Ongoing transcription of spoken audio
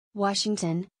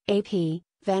Washington, AP,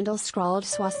 Vandals scrawled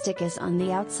swastikas on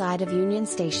the outside of Union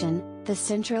Station, the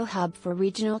central hub for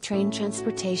regional train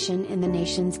transportation in the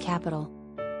nation's capital.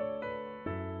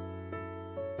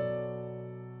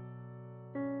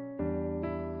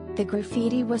 The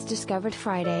graffiti was discovered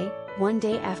Friday, one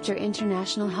day after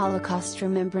International Holocaust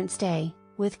Remembrance Day,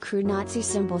 with crude Nazi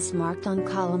symbols marked on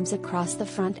columns across the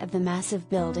front of the massive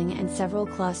building and several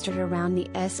clustered around the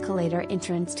escalator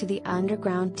entrance to the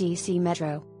underground DC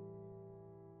Metro.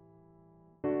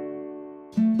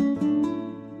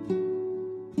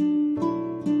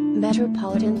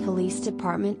 Metropolitan Police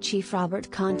Department Chief Robert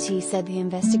Contee said the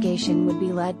investigation would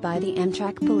be led by the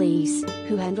Amtrak Police,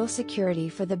 who handle security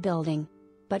for the building.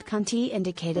 But Contee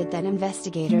indicated that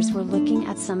investigators were looking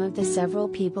at some of the several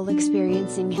people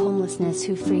experiencing homelessness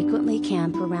who frequently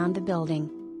camp around the building.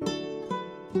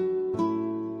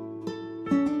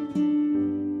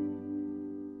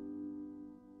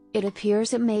 It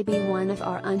appears it may be one of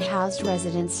our unhoused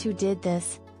residents who did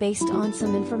this, based on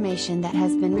some information that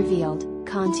has been revealed,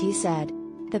 Contee said.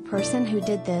 The person who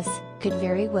did this could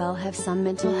very well have some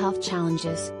mental health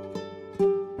challenges.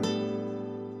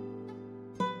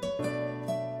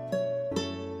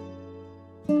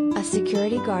 A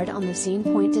security guard on the scene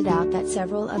pointed out that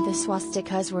several of the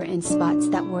swastikas were in spots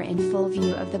that were in full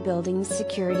view of the building's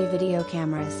security video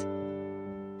cameras.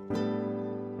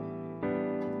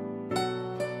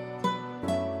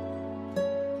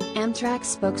 Amtrak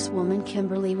spokeswoman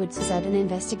Kimberly Woods said an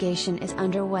investigation is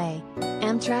underway.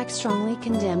 Amtrak strongly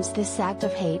condemns this act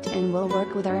of hate and will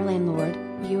work with our landlord,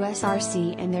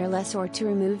 USRC, and their lessor to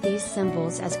remove these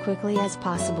symbols as quickly as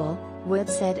possible,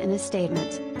 Woods said in a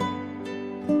statement.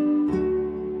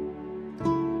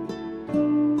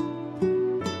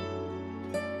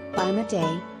 By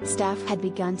midday, staff had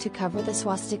begun to cover the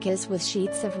swastikas with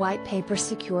sheets of white paper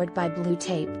secured by blue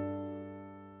tape.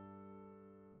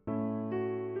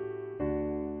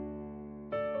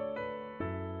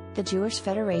 The Jewish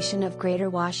Federation of Greater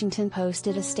Washington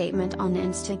posted a statement on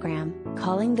Instagram,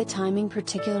 calling the timing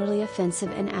particularly offensive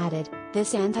and added,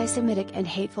 "This anti-Semitic and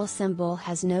hateful symbol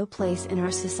has no place in our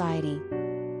society."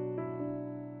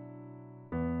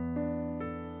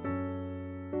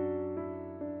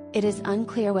 It is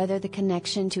unclear whether the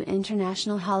connection to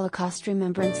International Holocaust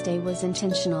Remembrance Day was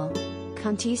intentional.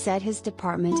 Contee said his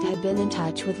department had been in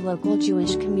touch with local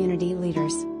Jewish community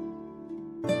leaders.